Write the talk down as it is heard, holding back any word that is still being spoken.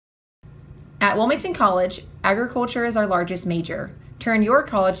At Wilmington College, agriculture is our largest major. Turn your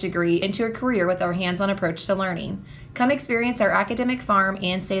college degree into a career with our hands-on approach to learning. Come experience our academic farm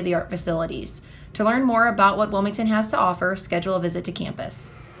and state-of-the-art facilities. To learn more about what Wilmington has to offer, schedule a visit to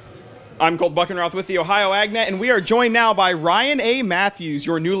campus. I'm Kolt Buchenroth with the Ohio AgNet, and we are joined now by Ryan A. Matthews,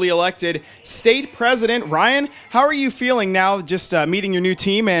 your newly elected state president. Ryan, how are you feeling now just meeting your new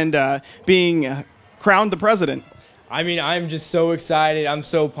team and being crowned the president? I mean, I'm just so excited. I'm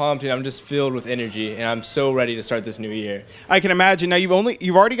so pumped, and I'm just filled with energy, and I'm so ready to start this new year. I can imagine. Now, you've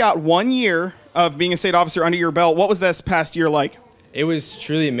already got 1 year of being a state officer under your belt. What was this past year like? It was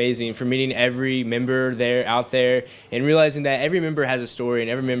truly amazing for meeting every member out there and realizing that every member has a story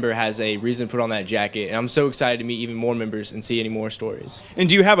and every member has a reason to put on that jacket. And I'm so excited to meet even more members and see any more stories. And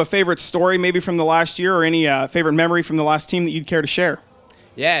do you have a favorite story maybe from the last year or any favorite memory from the last team that you'd care to share?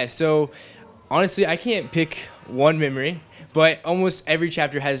 Yeah, so honestly, I can't pick one memory, but almost every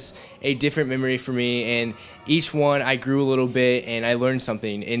chapter has a different memory for me, and each one I grew a little bit and I learned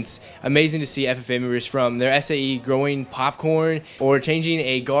something. And it's amazing to see FFA members from their SAE growing popcorn or changing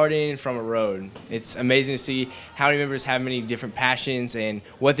a garden from a road. It's amazing to see how many members have many different passions and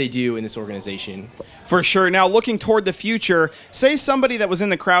what they do in this organization. For sure. Now, looking toward the future, say somebody that was in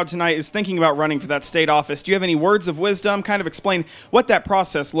the crowd tonight is thinking about running for that state office. Do you have any words of wisdom? Kind of explain what that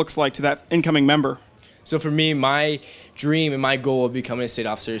process looks like to that incoming member. So for me, my dream and my goal of becoming a state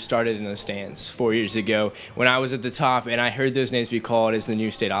officer started in those stands 4 years ago when I was at the top and I heard those names be called as the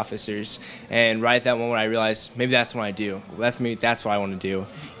new state officers. And right at that moment, I realized maybe that's what I do. That's what I want to do.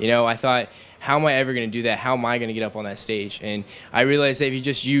 You know, I thought, how am I ever going to do that? How am I going to get up on that stage? And I realized that if you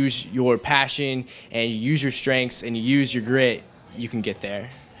just use your passion and you use your strengths and you use your grit, you can get there.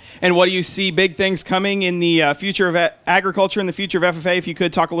 And what do you see big things coming in the future of agriculture and the future of FFA? If you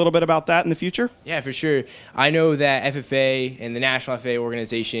could talk a little bit about that in the future. Yeah, for sure. I know that FFA and the National FFA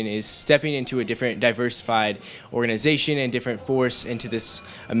organization is stepping into a different diversified organization and different force into this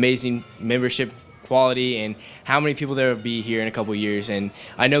amazing membership quality and how many people there will be here in a couple of years. And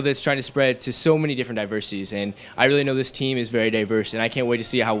I know that it's trying to spread to so many different diversities, and I really know this team is very diverse, and I can't wait to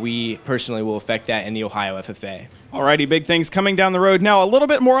see how we personally will affect that in the Ohio FFA. Alrighty, big things coming down the road. Now, a little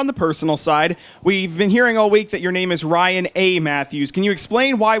bit more on the personal side. We've been hearing all week that your name is Ryan A. Matthews. Can you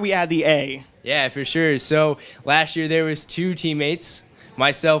explain why we add the A? Yeah, for sure. So last year there was 2 teammates,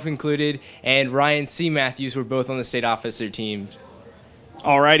 myself included, and Ryan C. Matthews were both on the state officer team.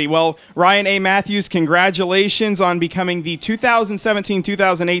 Alrighty, well, Ryan A. Matthews, congratulations on becoming the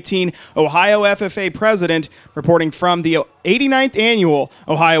 2017-2018 Ohio FFA President, reporting from the 89th Annual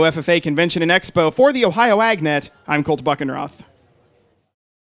Ohio FFA Convention and Expo. For the Ohio AgNet, I'm Kolt Buchenroth.